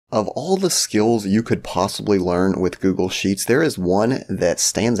Of all the skills you could possibly learn with Google Sheets, there is one that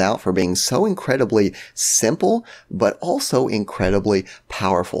stands out for being so incredibly simple, but also incredibly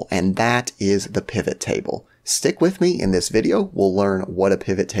powerful, and that is the pivot table. Stick with me in this video. We'll learn what a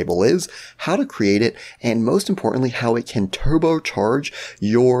pivot table is, how to create it, and most importantly, how it can turbocharge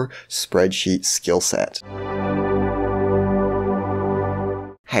your spreadsheet skill set.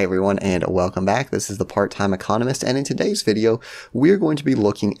 Hey everyone, and welcome back. This is the Part-Time Economist, and in today's video, we're going to be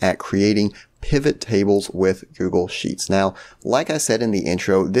looking at creating pivot tables with Google Sheets. Now, like I said in the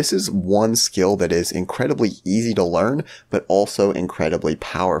intro, this is one skill that is incredibly easy to learn, but also incredibly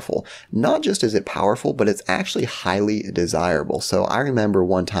powerful. Not just is it powerful, but it's actually highly desirable. So I remember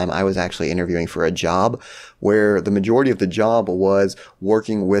one time I was actually interviewing for a job where the majority of the job was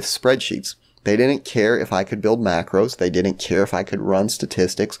working with spreadsheets. They didn't care if I could build macros. They didn't care if I could run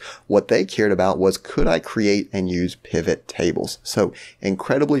statistics. What they cared about was, could I create and use pivot tables? So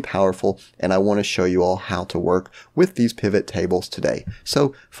incredibly powerful, and I want to show you all how to work with these pivot tables today.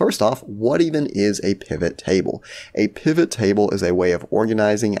 So first off, what even is a pivot table? A pivot table is a way of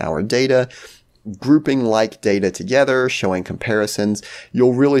organizing our data, grouping like data together, showing comparisons.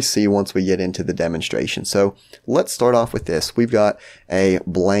 You'll really see once we get into the demonstration. So let's start off with this. We've got a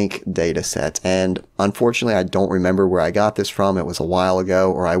blank data set, and unfortunately I don't remember where I got this from. It was a while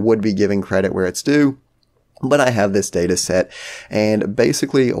ago, or I would be giving credit where it's due. But I have this data set, and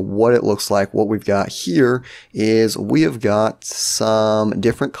basically what it looks like, what we've got here is we have got some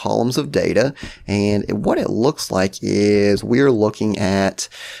different columns of data, and what it looks like is we're looking at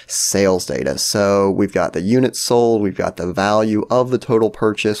sales data. So we've got the units sold, we've got the value of the total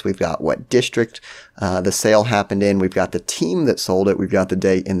purchase, we've got what district the sale happened in, we've got the team that sold it, we've got the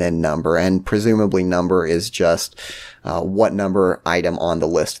date, and then number, and presumably number is just what number item on the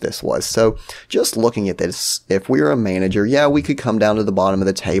list this was. So just looking at this, if we were a manager, yeah, we could come down to the bottom of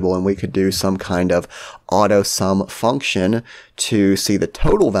the table and we could do some kind of auto sum function to see the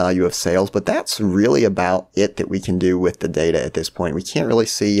total value of sales, but that's really about it that we can do with the data at this point. We can't really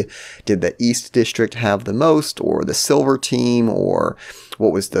see, did the East District have the most, or the Silver team, or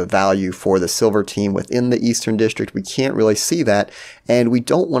what was the value for the Silver team within the Eastern District? We can't really see that, and we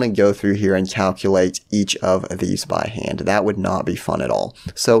don't want to go through here and calculate each of these by hand. That would not be fun at all.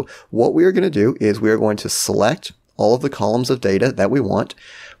 So what we're going to do is we're going to select all of the columns of data that we want.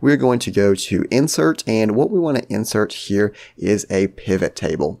 We're going to go to Insert, and what we want to insert here is a pivot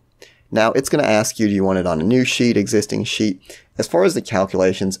table. Now, it's going to ask you, do you want it on a new sheet, existing sheet? As far as the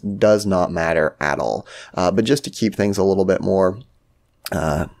calculations, does not matter at all. But just to keep things a little bit more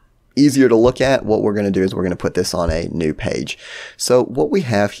easier to look at, what we're going to do is we're going to put this on a new page. So what we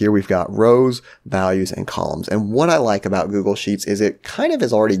have here, we've got rows, values, and columns. And what I like about Google Sheets is it kind of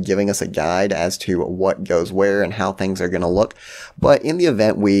is already giving us a guide as to what goes where and how things are going to look. But in the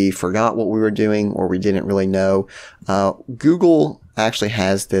event we forgot what we were doing, or we didn't really know, Google actually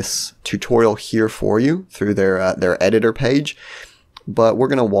has this tutorial here for you through their editor page. But we're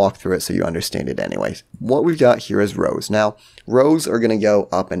going to walk through it so you understand it anyways. What we've got here is rows. Now, rows are going to go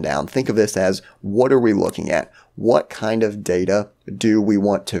up and down. Think of this as, what are we looking at? What kind of data do we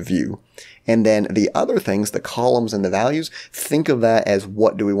want to view? And then the other things, the columns and the values, think of that as,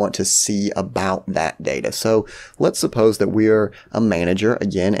 what do we want to see about that data? So let's suppose that we're a manager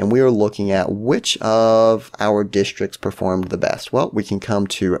again, and we are looking at which of our districts performed the best. Well, we can come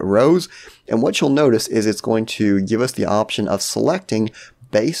to rows, and what you'll notice is it's going to give us the option of selecting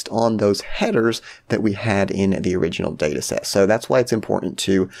based on those headers that we had in the original data set. So that's why it's important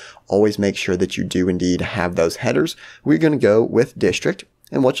to always make sure that you do indeed have those headers. We're going to go with district,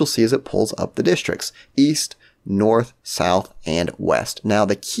 and what you'll see is it pulls up the districts: East, North, South, and West. Now,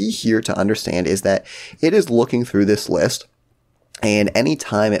 the key here to understand is that it is looking through this list, and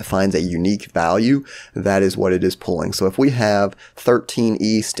anytime it finds a unique value, that is what it is pulling. So if we have 13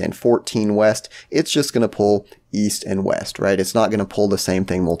 East and 14 West, it's just going to pull East and West, right? It's not going to pull the same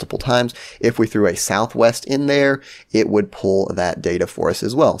thing multiple times. If we threw a Southwest in there, it would pull that data for us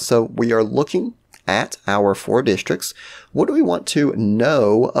as well. So we are looking at our 4 districts. What do we want to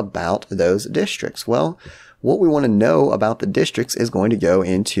know about those districts? Well, what we want to know about the districts is going to go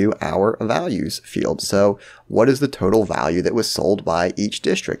into our values field. So what is the total value that was sold by each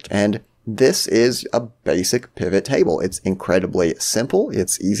district? And this is a basic pivot table. It's incredibly simple.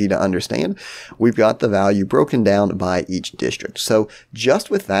 It's easy to understand. We've got the value broken down by each district. So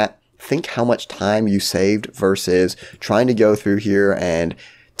just with that, think how much time you saved versus trying to go through here and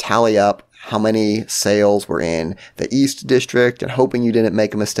tally up how many sales were in the East District and hoping you didn't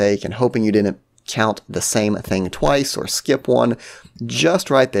make a mistake and hoping you didn't count the same thing twice or skip one. Just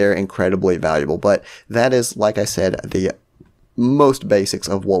right there, incredibly valuable. But that is, like I said, the most basics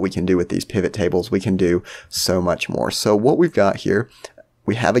of what we can do with these pivot tables. We can do so much more. So what we've got here,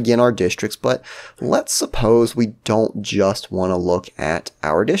 we have again our districts, but let's suppose we don't just want to look at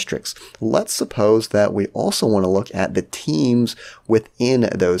our districts. Let's suppose that we also want to look at the teams within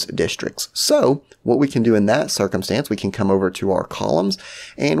those districts. So what we can do in that circumstance, we can come over to our columns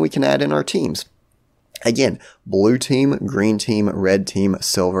and we can add in our teams. Again, blue team, green team, red team,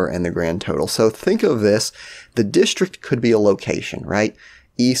 silver, and the grand total. So think of this, the district could be a location, right?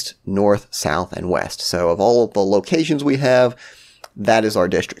 East, north, south, and west. So of all of the locations we have, that is our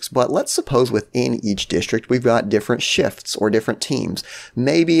districts. But let's suppose within each district, we've got different shifts or different teams.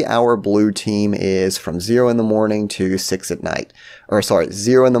 Maybe our blue team is from 0 in the morning to 6 at night. Or sorry,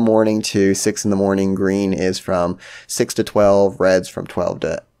 0 in the morning to 6 in the morning. Green is from 6 to 12, red's from 12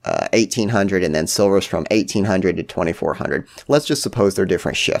 to 1800, and then silver's from 1800 to 2400. Let's just suppose they're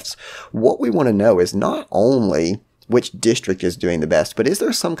different shifts. What we want to know is not only which district is doing the best, but is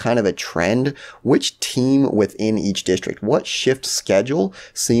there some kind of a trend? Which team within each district, what shift schedule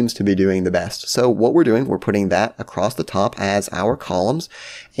seems to be doing the best? So what we're doing, we're putting that across the top as our columns,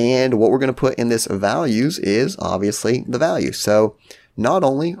 and what we're going to put in this values is obviously the value. So not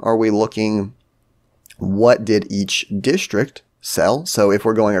only are we looking what did each district sell. So if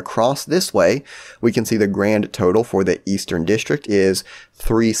we're going across this way, we can see the grand total for the Eastern District is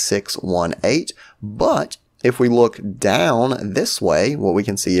 3618. But if we look down this way, what we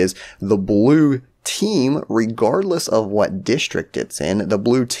can see is the blue team, regardless of what district it's in, the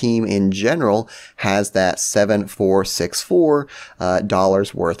blue team in general has that $7,464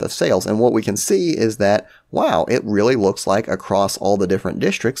 dollars worth of sales. And what we can see is that, wow, it really looks like across all the different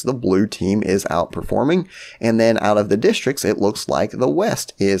districts, the blue team is outperforming. And then out of the districts, it looks like the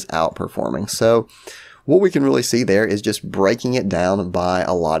West is outperforming. So what we can really see there is just breaking it down by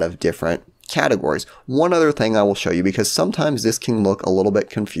a lot of different categories. One other thing I will show you, because sometimes this can look a little bit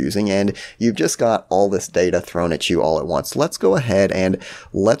confusing and you've just got all this data thrown at you all at once. Let's go ahead and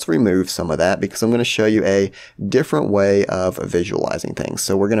let's remove some of that, because I'm going to show you a different way of visualizing things.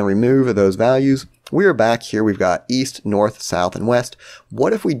 So we're going to remove those values. We are back here. We've got east, north, south, and west.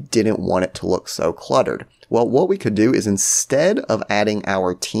 What if we didn't want it to look so cluttered? Well, what we could do is, instead of adding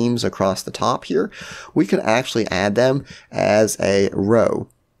our teams across the top here, we can actually add them as a row.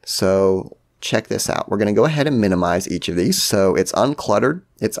 So check this out. We're going to go ahead and minimize each of these. So it's uncluttered.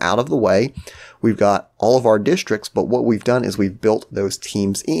 It's out of the way. We've got all of our districts, but what we've done is we've built those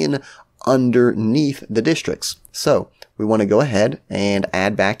teams in underneath the districts. So we want to go ahead and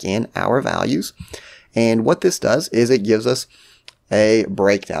add back in our values. And what this does is it gives us a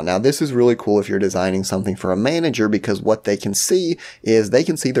breakdown. Now, this is really cool if you're designing something for a manager, because what they can see is they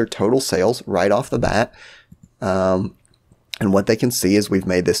can see their total sales right off the bat. And what they can see is we've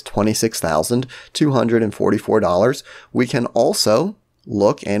made this $26,244. We can also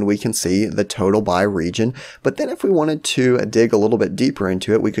look and we can see the total by region. But then if we wanted to dig a little bit deeper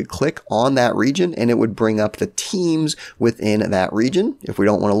into it, we could click on that region and it would bring up the teams within that region. If we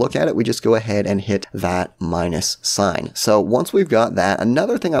don't want to look at it, we just go ahead and hit that minus sign. So once we've got that,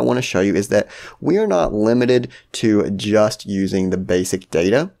 another thing I want to show you is that we are not limited to just using the basic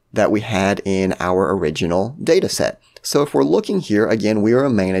data that we had in our original data set. So if we're looking here, again, we are a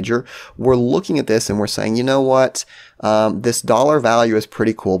manager, we're looking at this and we're saying, you know what, this dollar value is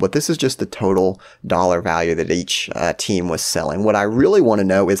pretty cool, but this is just the total dollar value that each team was selling. What I really want to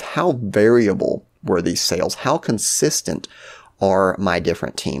know is how variable were these sales? How consistent are my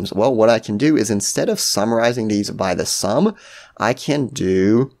different teams? Well, what I can do is, instead of summarizing these by the sum, I can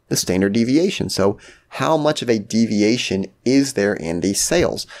do the standard deviation. So how much of a deviation is there in these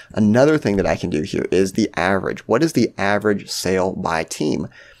sales? Another thing that I can do here is the average. What is the average sale by team?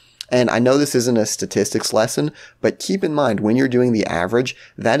 And I know this isn't a statistics lesson, but keep in mind, when you're doing the average,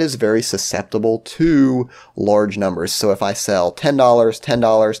 that is very susceptible to large numbers. So if I sell $10, $10,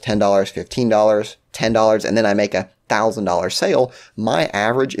 $10, $15, $10, and then I make a $1,000 sale, my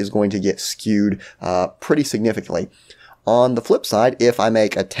average is going to get skewed pretty significantly. On the flip side, if I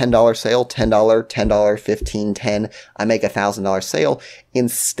make a $10 sale, $10, $10, 15, 10, I make a $1,000 sale,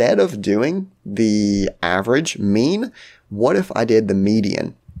 instead of doing the average mean, what if I did the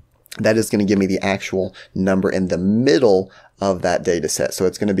median? That is going to give me the actual number in the middle of that data set. So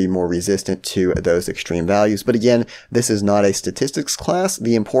it's going to be more resistant to those extreme values. But again, this is not a statistics class.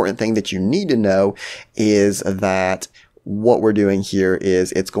 The important thing that you need to know is that what we're doing here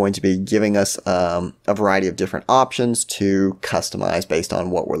is it's going to be giving us a variety of different options to customize based on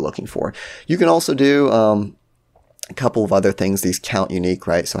what we're looking for. You can also do a couple of other things. These count unique,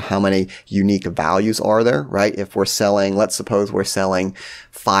 right? So how many unique values are there, right? If we're selling, let's suppose we're selling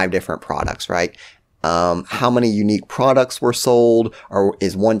 5 different products, right? how many unique products were sold, or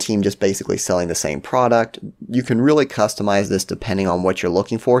is one team just basically selling the same product? You can really customize this depending on what you're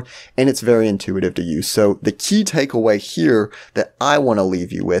looking for, and it's very intuitive to use. So the key takeaway here that I want to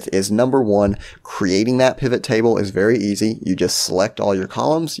leave you with is, number one, creating that pivot table is very easy. You just select all your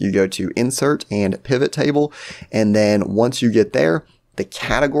columns, you go to Insert and Pivot Table, and then once you get there, the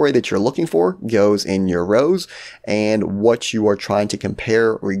category that you're looking for goes in your rows, and what you are trying to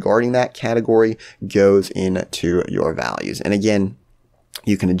compare regarding that category goes into your values. And again,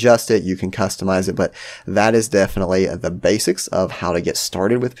 you can adjust it, you can customize it, but that is definitely the basics of how to get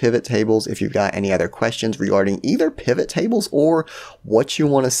started with pivot tables. If you've got any other questions regarding either pivot tables or what you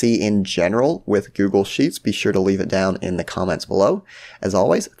want to see in general with Google Sheets, be sure to leave it down in the comments below. As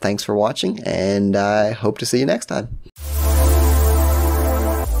always, thanks for watching, and I hope to see you next time.